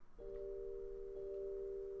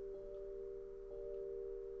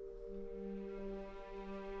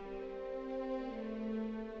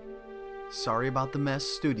Sorry About the Mess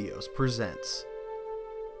Studios presents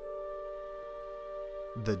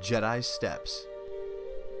The Jedi Steps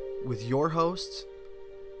with your hosts,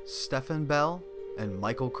 Stefan Bell and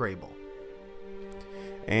Michael Crable.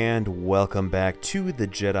 And welcome back to the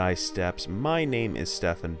Jedi Steps. My name is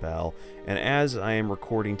Stefan Bell, and as I am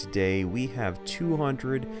recording today, we have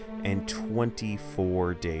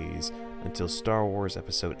 224 days until Star Wars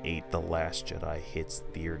Episode 8, The Last Jedi, hits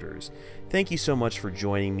theaters. Thank you so much for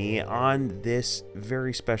joining me on this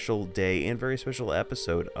very special day and very special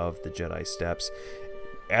episode of the Jedi Steps.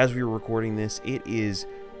 As we are recording this, it is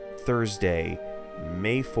Thursday,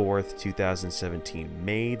 May 4th, 2017.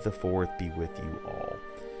 May the 4th be with you all.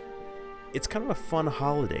 It's kind of a fun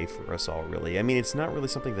holiday for us all, really. I mean, it's not really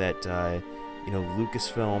something that,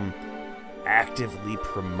 Lucasfilm actively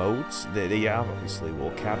promotes. They obviously will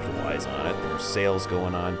capitalize on it. There's sales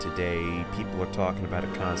going on today. People are talking about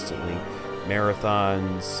it constantly.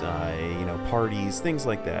 Marathons, parties, things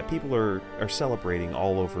like that. People are celebrating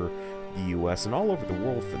all over the U.S. and all over the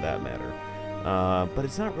world for that matter. But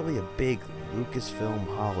it's not really a big Lucasfilm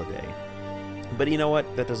holiday. But you know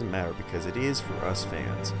what? That doesn't matter because it is for us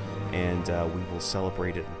fans. And we will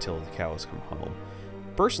celebrate it until the cows come home.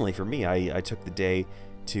 Personally, for me, I took the day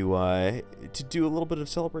to do a little bit of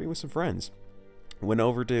celebrating with some friends. Went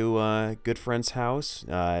over to a good friend's house,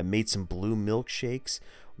 made some blue milkshakes,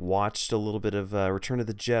 watched a little bit of Return of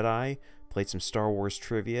the Jedi, played some Star Wars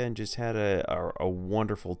trivia, and just had a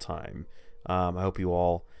wonderful time. I hope you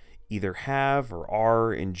all either have or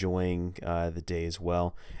are enjoying the day as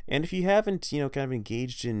well. And if you haven't, kind of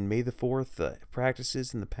engaged in May the 4th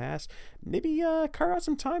practices in the past, maybe carve out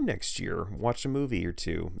some time next year, watch a movie or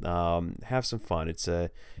two, have some fun. It's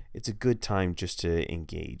a good time just to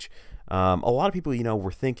engage. A lot of people,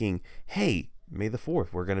 were thinking, hey, May the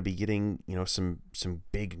 4th, we're going to be getting, some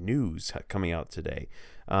big news coming out today.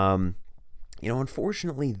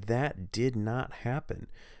 Unfortunately, that did not happen.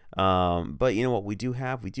 But you know what we do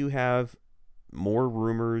have? We do have more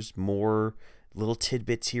rumors, more little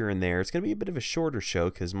tidbits here and there. It's going to be a bit of a shorter show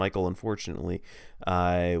because Michael, unfortunately,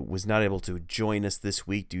 was not able to join us this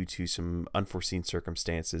week due to some unforeseen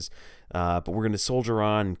circumstances. But we're going to soldier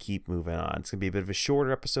on and keep moving on. It's going to be a bit of a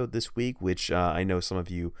shorter episode this week, which I know some of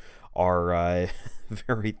you are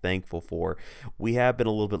very thankful for. We have been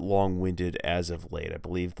a little bit long-winded as of late. I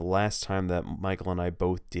believe the last time that Michael and I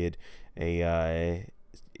both did a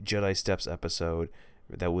Jedi Steps episode,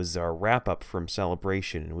 that was our wrap-up from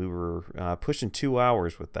Celebration, and we were pushing 2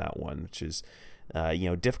 hours with that one, which is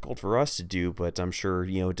difficult for us to do, but I'm sure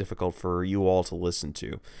difficult for you all to listen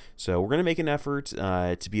to. So we're going to make an effort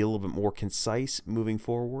to be a little bit more concise moving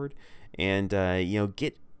forward, and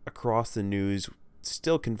get across the news,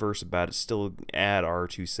 still converse about it, still add our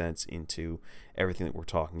 2 cents into everything that we're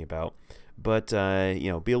talking about, but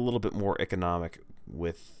be a little bit more economic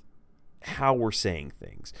with how we're saying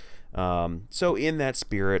things. So in that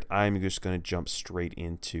spirit, I'm just going to jump straight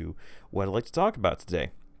into what I'd like to talk about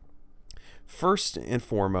today. First and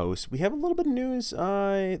foremost, we have a little bit of news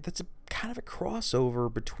that's kind of a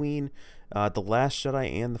crossover between The Last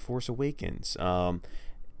Jedi and The Force Awakens.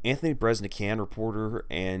 Anthony Breznican, reporter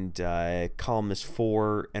and columnist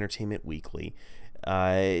for Entertainment Weekly,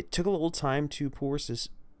 took a little time to post this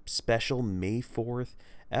special May 4th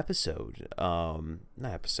episode, an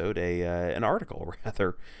article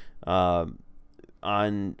rather, on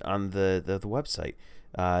the website.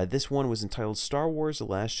 This one was entitled "Star Wars: The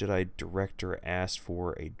Last Jedi Director Asked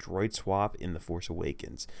for a Droid Swap in The Force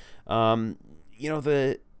Awakens." The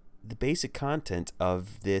basic content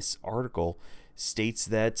of this article states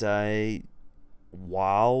that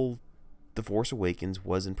while The Force Awakens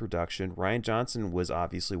was in production, Rian Johnson was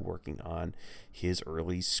obviously working on his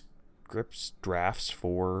early script drafts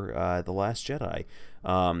for The Last Jedi.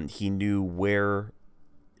 He knew where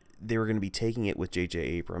they were going to be taking it with J.J.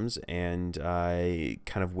 Abrams and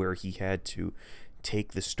kind of where he had to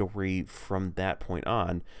take the story from that point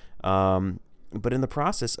on. But in the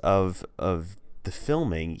process of the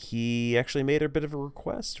filming, he actually made a bit of a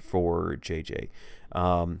request for J.J.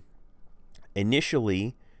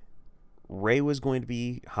 Initially, Rey was going to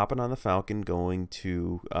be hopping on the Falcon going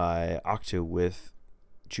to Octo with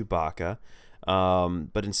Chewbacca,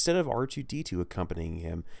 but instead of R2-D2 accompanying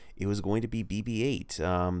him, it was going to be BB-8,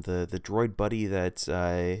 the droid buddy that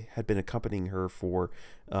had been accompanying her for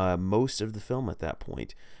most of the film at that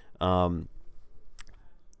point.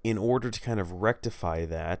 In order to kind of rectify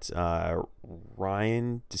that,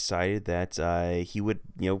 Ryan decided that he would,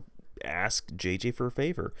 ask JJ for a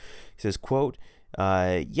favor. He says, quote,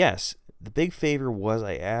 "Yes, the big favor was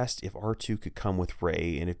I asked if R2 could come with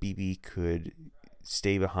Rey and if BB could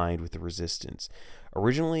stay behind with the Resistance.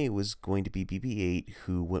 Originally, it was going to be BB-8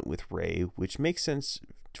 who went with Rey, which makes sense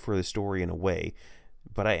for the story in a way.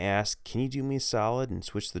 But I asked, can you do me a solid and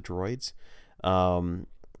switch the droids?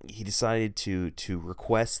 He decided to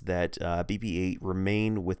request that BB-8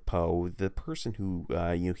 remain with Poe, the person who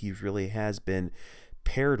he really has been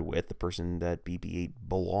paired with, the person that BB-8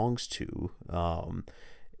 belongs to,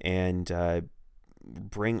 and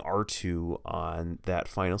bring R2 on that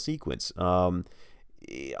final sequence. On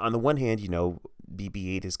the one hand,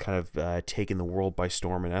 BB-8 has kind of taken the world by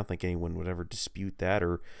storm, and I don't think anyone would ever dispute that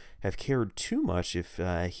or have cared too much if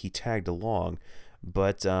he tagged along.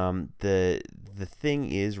 But the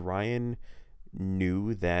thing is, Ryan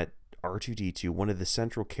knew that R2-D2, one of the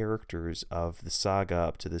central characters of the saga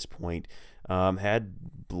up to this point, had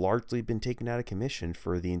largely been taken out of commission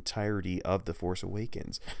for the entirety of The Force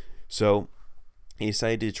Awakens. So he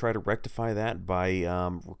decided to try to rectify that by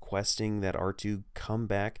requesting that R2 come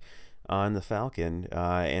back on the Falcon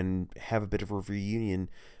and have a bit of a reunion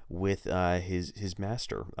with his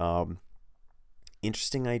master.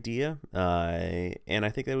 Interesting idea, and I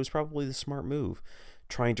think that was probably the smart move.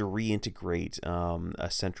 Trying to reintegrate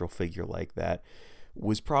a central figure like that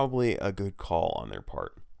was probably a good call on their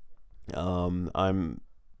part. I'm,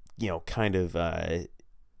 kind of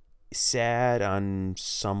sad on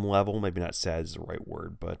some level. Maybe not sad is the right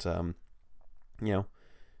word, but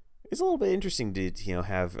it's a little bit interesting to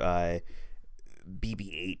have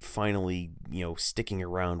BB-8 finally sticking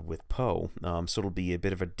around with Poe. So it'll be a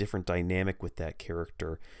bit of a different dynamic with that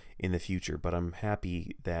character in the future. But I'm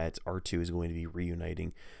happy that R2 is going to be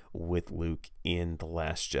reuniting with Luke in The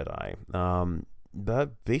Last Jedi.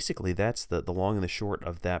 But basically, that's the long and the short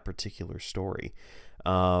of that particular story.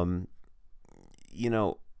 It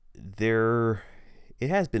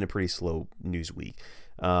has been a pretty slow news week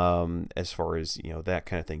as far as that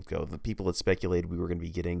kind of thing go. The people that speculated we were going to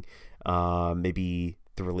be getting maybe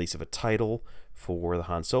the release of a title for the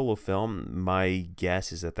Han Solo film, my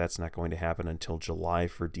guess is that that's not going to happen until July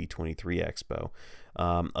for D23 Expo.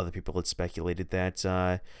 Other people had speculated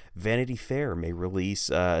that Vanity Fair may release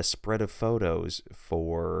a spread of photos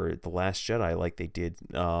for The Last Jedi like they did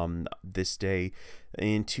this day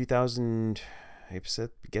in 2000. I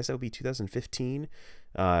guess that would be 2015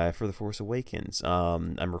 for The Force Awakens.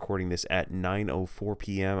 I'm recording this at 9:04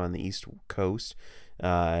 p.m. on the East Coast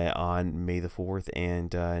on May the 4th,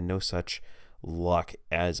 and no such luck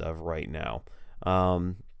as of right now.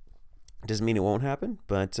 Doesn't mean it won't happen,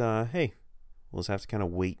 but hey, we'll just have to kind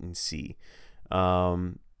of wait and see.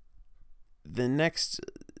 The next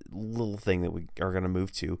little thing that we are going to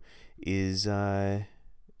move to is, some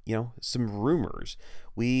rumors.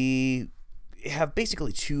 We have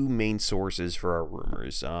basically two main sources for our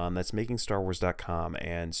rumors. That's MakingStarWars.com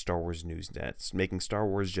and Star Wars Newsnet. Making Star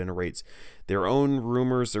Wars generates their own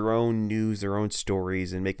rumors, their own news, their own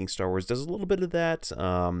stories, and Making Star Wars does a little bit of that,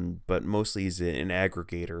 but mostly is an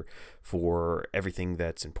aggregator for everything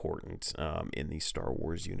that's important in the Star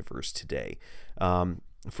Wars universe today.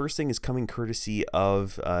 First thing is coming courtesy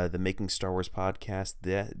of the Making Star Wars podcast.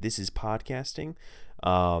 This is podcasting.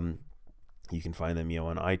 You can find them,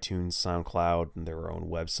 on iTunes, SoundCloud, and their own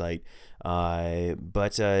website.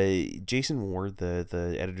 But Jason Ward,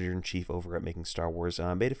 the editor-in-chief over at Making Star Wars,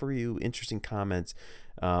 made a few interesting comments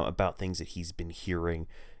about things that he's been hearing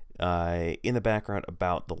in the background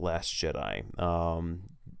about The Last Jedi.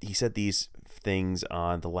 He said these things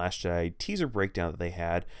on the Last Jedi teaser breakdown that they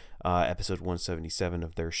had, episode 177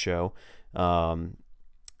 of their show.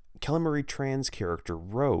 Kelly Marie Tran's character,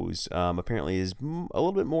 Rose, apparently is a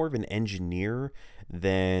little bit more of an engineer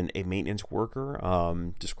than a maintenance worker,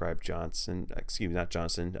 described Jason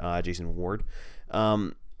Ward.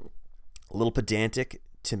 A little pedantic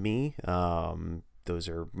to me. Those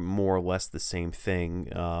are more or less the same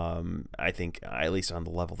thing, I think, at least on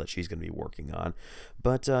the level that she's going to be working on.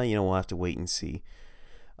 But, we'll have to wait and see.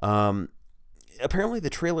 Apparently the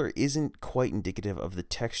trailer isn't quite indicative of the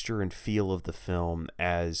texture and feel of the film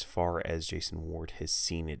as far as Jason Ward has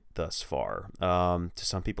seen it thus far. To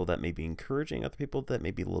some people that may be encouraging, other people that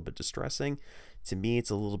may be a little bit distressing. To me, it's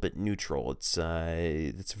a little bit neutral. It's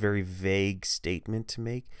a very vague statement to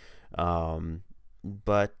make.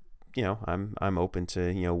 But I'm open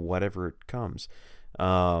to whatever it comes.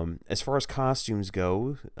 As far as costumes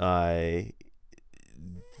go,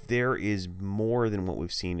 there is more than what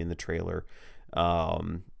we've seen in the trailer.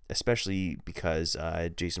 Especially because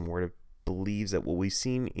Jason Ward believes that what we've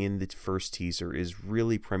seen in the first teaser is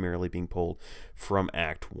really primarily being pulled from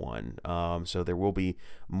Act 1. So there will be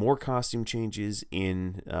more costume changes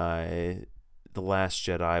in The Last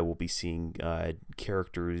Jedi. We'll be seeing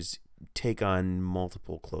characters take on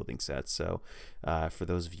multiple clothing sets. So for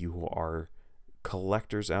those of you who are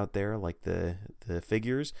collectors out there, like the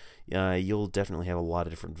figures, you'll definitely have a lot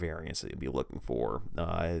of different variants that you'll be looking for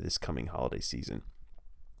this coming holiday season.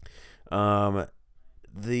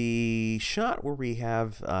 The shot where we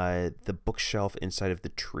have the bookshelf inside of the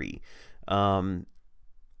tree,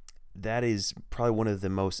 that is probably one of the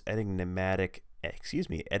most enigmatic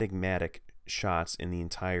shots in the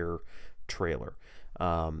entire trailer.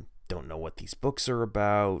 Don't know what these books are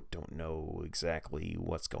about. Don't know exactly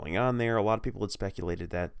what's going on there. A lot of people had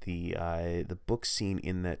speculated that the books seen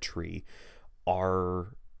in that tree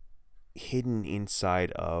are hidden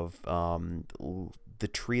inside of the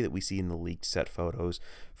tree that we see in the leaked set photos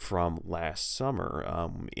from last summer.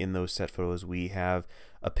 In those set photos, we have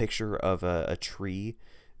a picture of a tree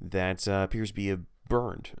that appears to be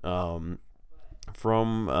burned.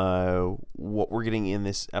 From what we're getting in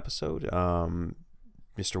this episode,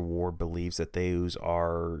 Mr. Ward believes that those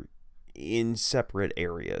are in separate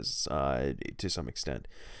areas to some extent.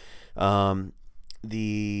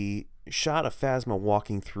 The shot of Phasma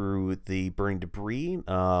walking through the burning debris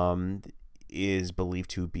is believed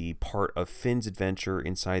to be part of Finn's adventure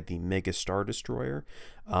inside the Mega Star Destroyer.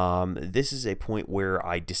 This is a point where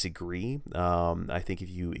I disagree. I think if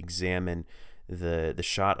you examine the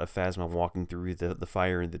shot of Phasma walking through the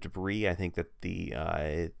fire and the debris, I think that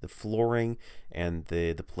the flooring and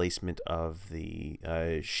the placement of the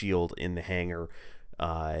shield in the hangar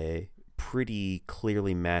pretty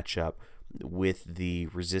clearly match up with the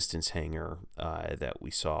Resistance hangar that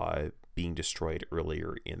we saw being destroyed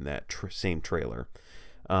earlier in that same trailer.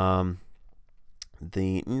 The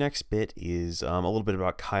next bit is a little bit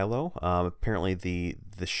about Kylo. Apparently the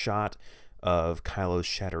shot of Kylo's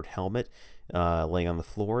shattered helmet laying on the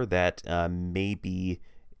floor, that may be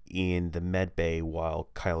in the med bay while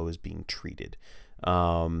Kylo is being treated.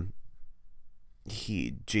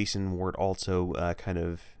 Jason Ward also kind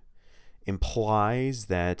of implies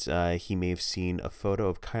that he may have seen a photo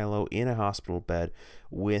of Kylo in a hospital bed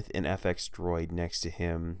with an FX droid next to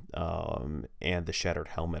him, and the shattered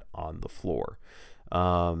helmet on the floor.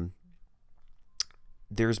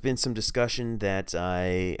 There's been some discussion that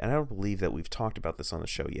and I don't believe that we've talked about this on the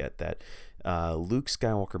show yet, that Luke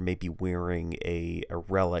Skywalker may be wearing a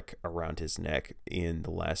relic around his neck in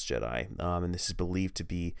The Last Jedi, and this is believed to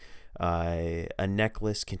be a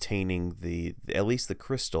necklace containing at least the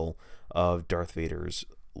crystal of Darth Vader's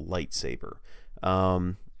lightsaber.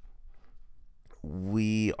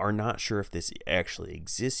 We are not sure if this actually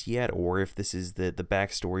exists yet, or if this is the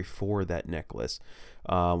backstory for that necklace.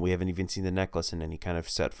 We haven't even seen the necklace in any kind of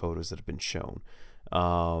set photos that have been shown.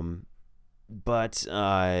 But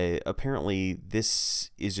apparently this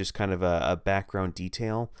is just kind of a background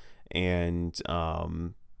detail, and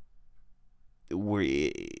where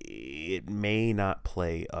it may not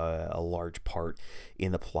play a large part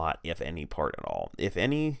in the plot, if any part at all. If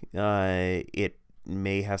any, it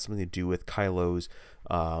may have something to do with Kylo's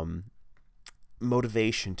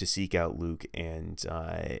motivation to seek out Luke and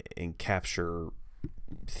capture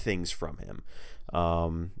things from him.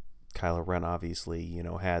 Kylo Ren obviously,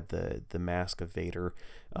 had the mask of Vader,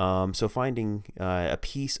 so finding a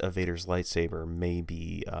piece of Vader's lightsaber may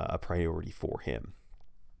be a priority for him.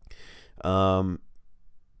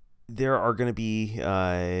 There are going to be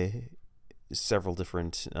several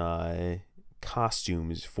different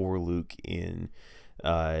costumes for Luke in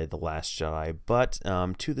The Last Jedi, but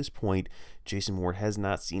to this point, Jason Ward has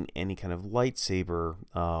not seen any kind of lightsaber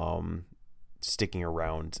sticking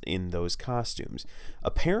around in those costumes.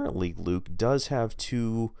 Apparently, Luke does have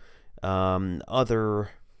two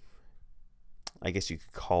other, I guess you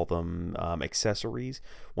could call them accessories.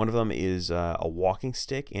 One of them is a walking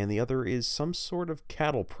stick, and the other is some sort of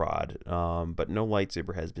cattle prod, but no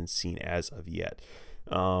lightsaber has been seen as of yet.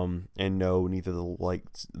 And no, neither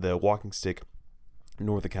the walking stick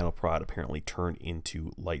nor the cattle prod apparently turn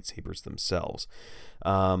into lightsabers themselves.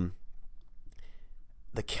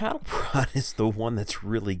 The cattle prod is the one that's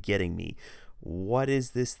really getting me. What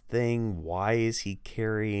is this thing? Why is he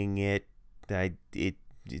carrying it?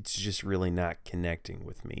 It's just really not connecting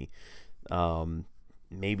with me.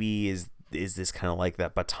 Maybe is this kind of like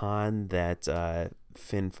that baton that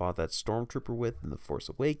Finn fought that stormtrooper with in The Force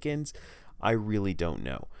Awakens? I really don't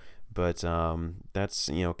know. But that's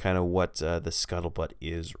kind of what the scuttlebutt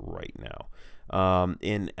is right now.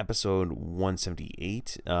 In episode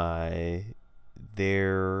 178,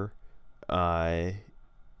 there are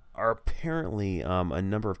apparently a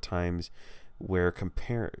number of times where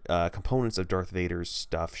components of Darth Vader's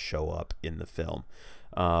stuff show up in the film.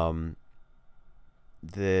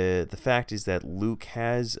 the fact is that Luke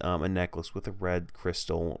has a necklace with a red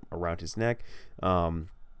crystal around his neck.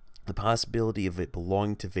 The possibility of it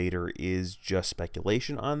belonging to Vader is just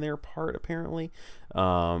speculation on their part, apparently.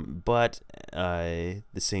 But at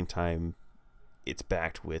the same time, it's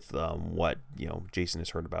backed with what Jason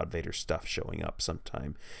has heard about Vader's stuff showing up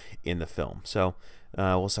sometime in the film. So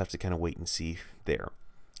we'll just have to kind of wait and see there.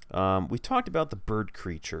 We talked about the bird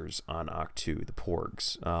creatures on Octu, the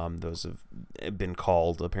Porgs. Those have been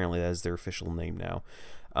called, apparently that is their official name now.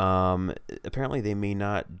 Apparently they may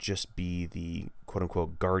not just be the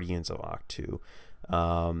quote-unquote guardians of Octu.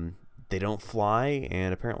 They don't fly,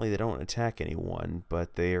 and apparently they don't attack anyone,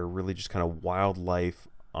 but they are really just kind of wildlife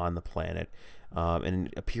on the planet,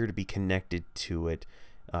 and appear to be connected to it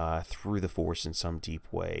through the Force in some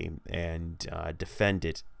deep way, and defend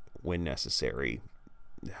it when necessary.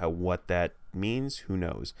 What that means, who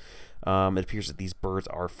knows? It appears that these birds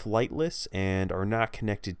are flightless and are not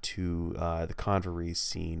connected to the convoys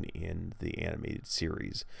seen in the animated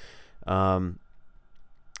series.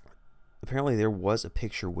 Apparently there was a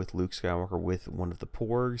picture with Luke Skywalker with one of the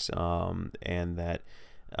Porgs, and that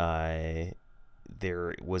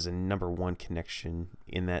there was a number one connection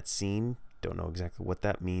in that scene. Don't know exactly what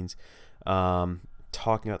that means.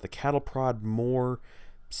 Talking about the cattle prod more,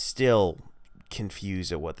 still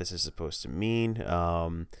confused at what this is supposed to mean.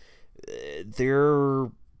 Their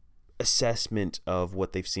assessment of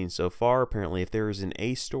what they've seen so far, apparently if there is an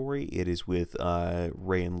A story, it is with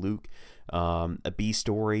Rey and Luke. A B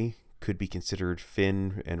story could be considered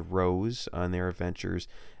Finn and Rose on their adventures,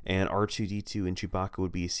 and R2-D2 and Chewbacca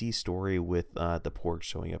would be a C story with the Porg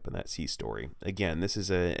showing up in that C story. Again, this is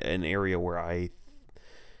an area where I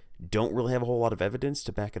don't really have a whole lot of evidence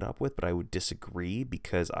to back it up with, but I would disagree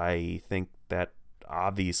because I think that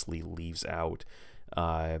obviously leaves out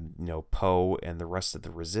Poe and the rest of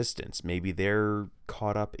the Resistance. Maybe they're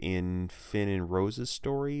caught up in Finn and Rose's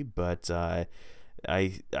story, but I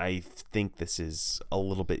think this is a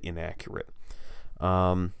little bit inaccurate.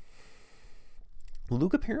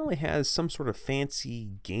 Luke apparently has some sort of fancy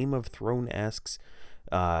Game of Thrones-esque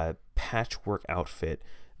patchwork outfit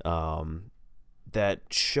that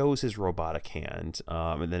shows his robotic hand,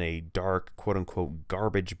 and then a dark, quote-unquote,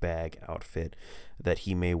 garbage bag outfit that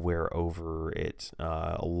he may wear over it,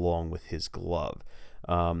 along with his glove.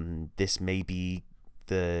 This may be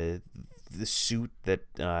the suit that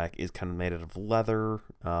is kind of made out of leather,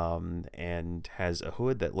 and has a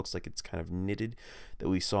hood that looks like it's kind of knitted, that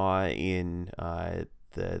we saw in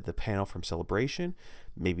the panel from Celebration.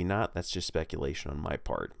 Maybe not. That's just speculation on my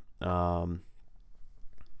part.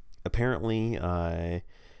 Apparently,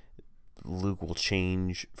 Luke will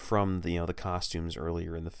change from the costumes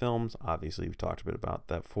earlier in the films. Obviously, we've talked a bit about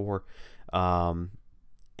that before.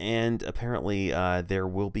 And apparently, there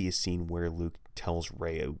will be a scene where Luke tells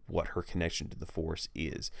Rey what her connection to the Force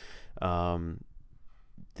is.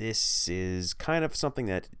 This is kind of something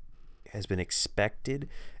that has been expected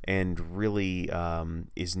and really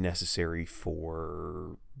is necessary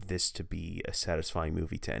for this to be a satisfying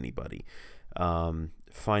movie to anybody.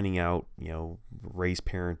 Finding out, Rey's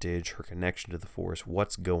parentage, her connection to the Force,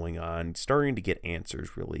 what's going on, starting to get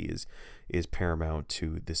answers really is paramount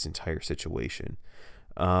to this entire situation.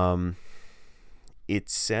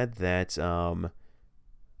 It's said that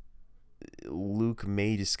Luke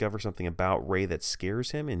may discover something about Rey that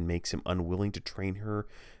scares him and makes him unwilling to train her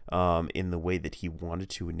in the way that he wanted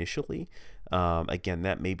to initially. Again,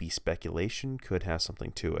 that may be speculation, could have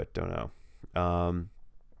something to it, don't know.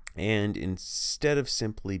 And instead of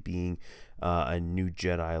simply being a new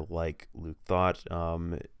Jedi like Luke thought,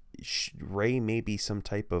 Rey may be some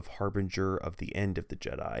type of harbinger of the end of the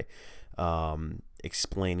Jedi,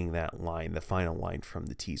 explaining that line, the final line from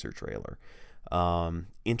the teaser trailer.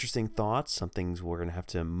 Interesting thoughts, some things we're going to have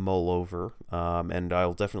to mull over, and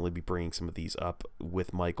I'll definitely be bringing some of these up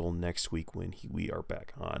with Michael next week when we are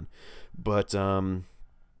back on. But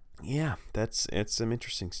yeah, it's some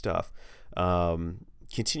interesting stuff.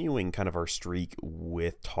 Continuing kind of our streak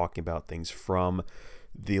with talking about things from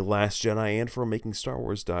The Last Jedi and from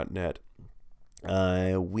MakingStarWars.net,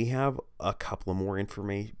 we have a couple of more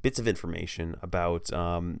bits of information about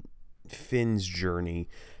Finn's journey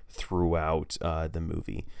throughout the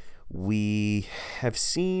movie. We have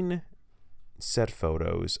seen set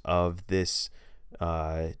photos of this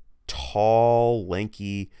tall,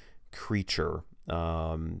 lanky creature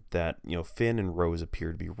that Finn and Rose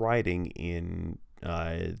appear to be riding in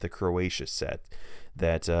the Croatia set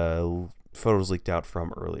that photos leaked out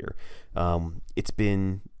from earlier. It's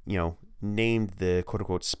been named the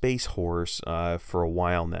quote-unquote space horse for a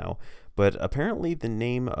while now, but apparently the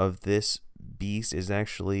name of this beast is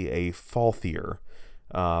actually a Falthier,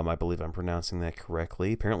 I believe I'm pronouncing that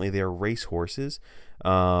correctly. Apparently, they are race horses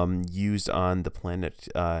used on the planet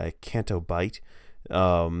Canto Bight.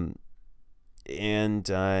 And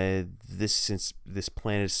since this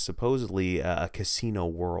planet is supposedly a casino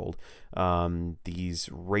world, these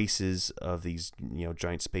races of these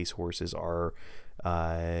giant space horses are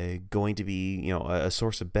going to be a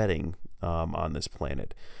source of betting on this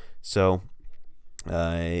planet. So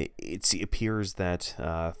it appears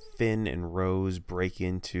that Finn and Rose break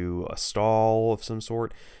into a stall of some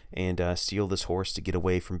sort and steal this horse to get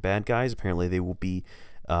away from bad guys. Apparently, they will be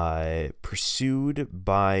pursued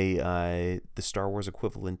by the Star Wars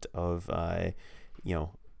equivalent of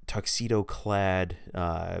tuxedo-clad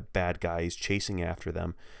bad guys chasing after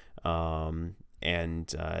them, and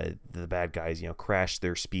the bad guys crash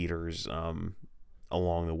their speeders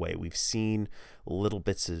along the way. We've seen little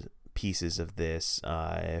bits of pieces of this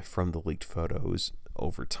from the leaked photos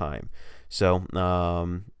over time. So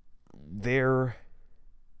they're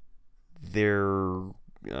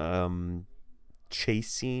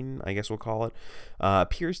chase scene, I guess we'll call it,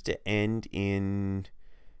 appears to end in,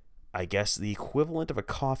 I guess, the equivalent of a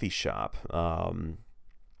coffee shop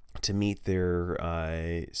to meet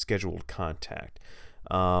their scheduled contact.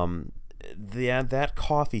 That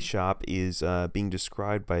coffee shop is being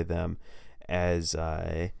described by them as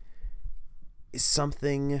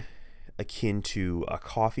something akin to a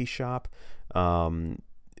coffee shop,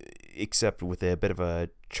 except with a bit of a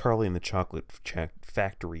Charlie and the Chocolate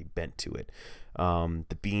Factory bent to it.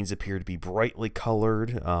 The beans appear to be brightly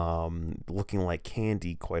colored, looking like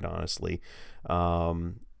candy, quite honestly.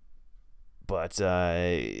 But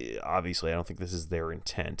obviously, I don't think this is their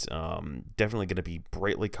intent. Definitely going to be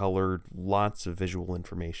brightly colored, lots of visual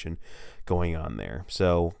information going on there.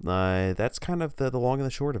 So that's kind of the long and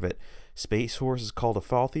the short of it. Space Horse is called a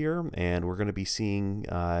Falthier, and we're going to be seeing,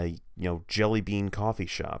 Jelly Bean Coffee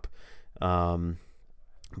Shop.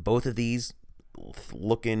 Both of these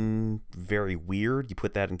looking very weird. You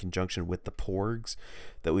put that in conjunction with the Porgs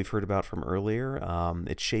that we've heard about from earlier.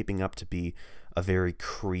 It's shaping up to be a very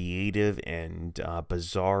creative and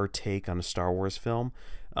bizarre take on a Star Wars film,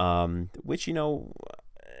 which,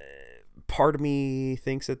 part of me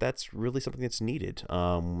thinks that that's really something that's needed.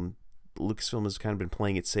 Lucasfilm has kind of been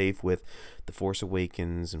playing it safe with The Force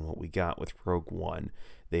Awakens and what we got with Rogue One.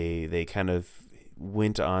 They kind of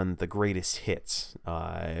went on the greatest hits,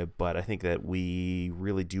 but I think that we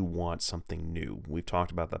really do want something new. We've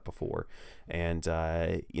talked about that before, and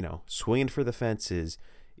swinging for the fences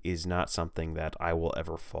is not something that I will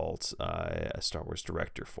ever fault a Star Wars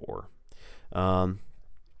director for. So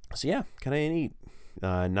yeah, kind of neat.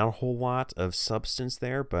 Not a whole lot of substance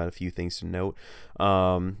there, but a few things to note.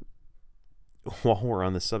 While we're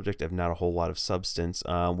on the subject of not a whole lot of substance,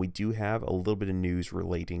 we do have a little bit of news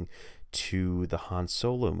relating to the Han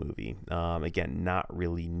Solo movie. Again, not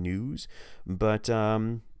really news, but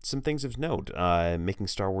some things of note. Making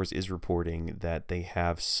Star Wars is reporting that they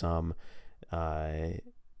have some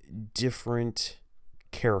different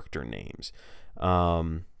character names.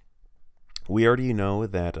 We already know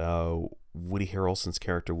that Woody Harrelson's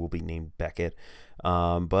character will be named Beckett,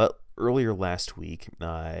 but earlier last week,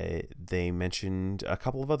 they mentioned a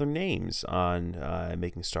couple of other names on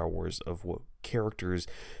Making Star Wars of what characters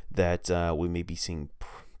that we may be seeing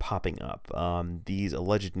popping up. These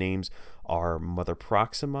alleged names are Mother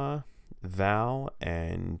Proxima, Val,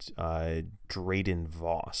 and Drayden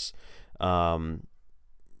Voss.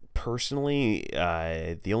 Personally,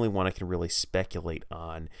 the only one I can really speculate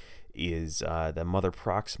on is the Mother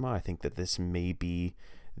Proxima. I think that this may be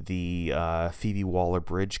the Phoebe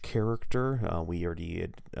Waller-Bridge character. We already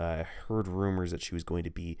had heard rumors that she was going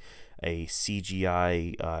to be a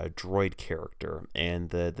CGI droid character, and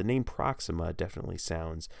the name Proxima definitely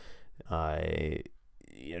sounds droidish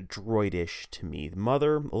to me. The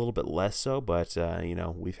Mother, a little bit less so, but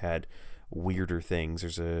we've had weirder things.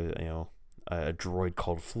 There's a droid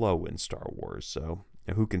called Flo in Star Wars, so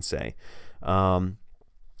who can say?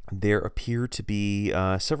 There appear to be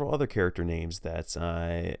several other character names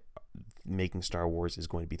that Making Star Wars is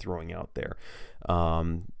going to be throwing out there.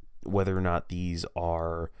 Whether or not these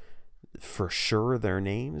are for sure their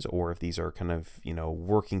names, or if these are kind of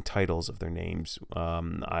working titles of their names,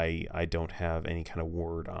 I don't have any kind of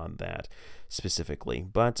word on that specifically.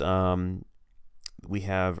 But we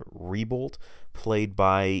have Rebolt, played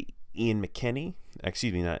by Ian McKenney.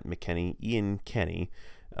 Excuse me, not McKenney. Ian Kenny.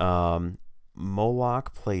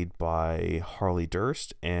 Moloch, played by Harley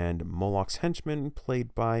Durst, and Moloch's henchman,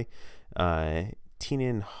 played by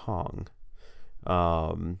Tienan Hong.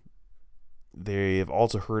 They've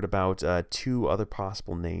also heard about two other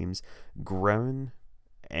possible names, Gremlin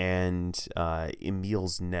and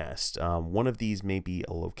Emil's Nest. One of these may be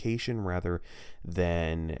a location rather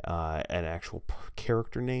than an actual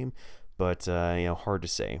character name, but hard to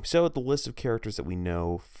say. So the list of characters that we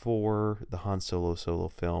know for the Han Solo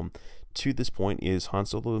film to this point is Han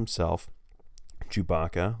Solo himself,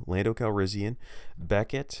 Chewbacca, Lando Calrissian,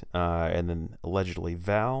 Beckett, and then allegedly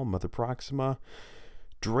Val, Mother Proxima,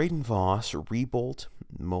 Drayden Voss, Rebolt,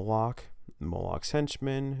 Moloch's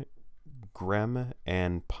henchman, Grem,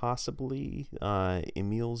 and possibly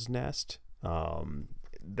Emil's Nest.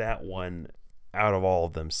 That one, out of all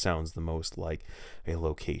of them, sounds the most like a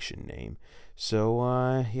location name.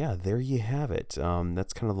 So, there you have it.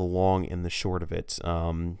 That's kind of the long and the short of it.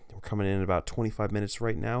 We're coming in about 25 minutes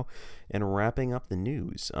right now and wrapping up the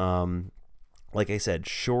news. Like I said,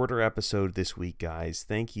 shorter episode this week, guys.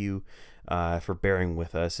 Thank you for bearing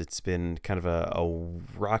with us. It's been kind of a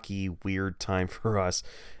rocky, weird time for us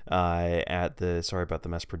at the Sorry About the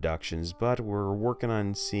Mess Productions, but we're working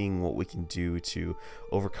on seeing what we can do to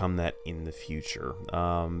overcome that in the future.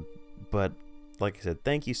 But like I said,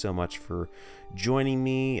 thank you so much for joining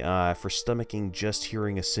me, for stomaching just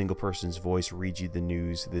hearing a single person's voice read you the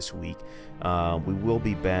news this week. We will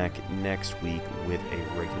be back next week with a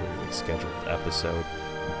regularly scheduled episode.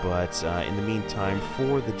 But in the meantime,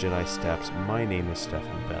 for the Jedi Steps, my name is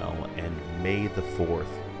Stefan Bell, and may the 4th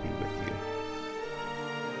be with you.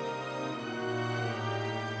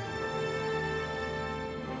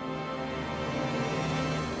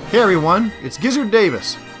 Hey everyone, it's Gizzard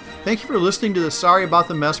Davis. Thank you for listening to the Sorry About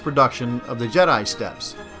the Mess production of the Jedi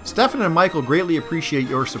Steps. Stefan and Michael greatly appreciate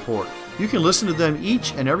your support. You can listen to them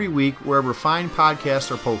each and every week wherever fine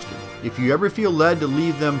podcasts are posted. If you ever feel led to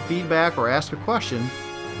leave them feedback or ask a question,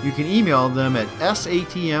 you can email them at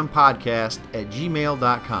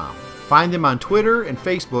satmpodcast@gmail.com. Find them on Twitter and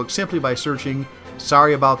Facebook simply by searching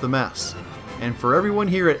Sorry About the Mess. And for everyone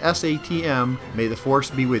here at SATM, may the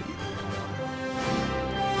Force be with you.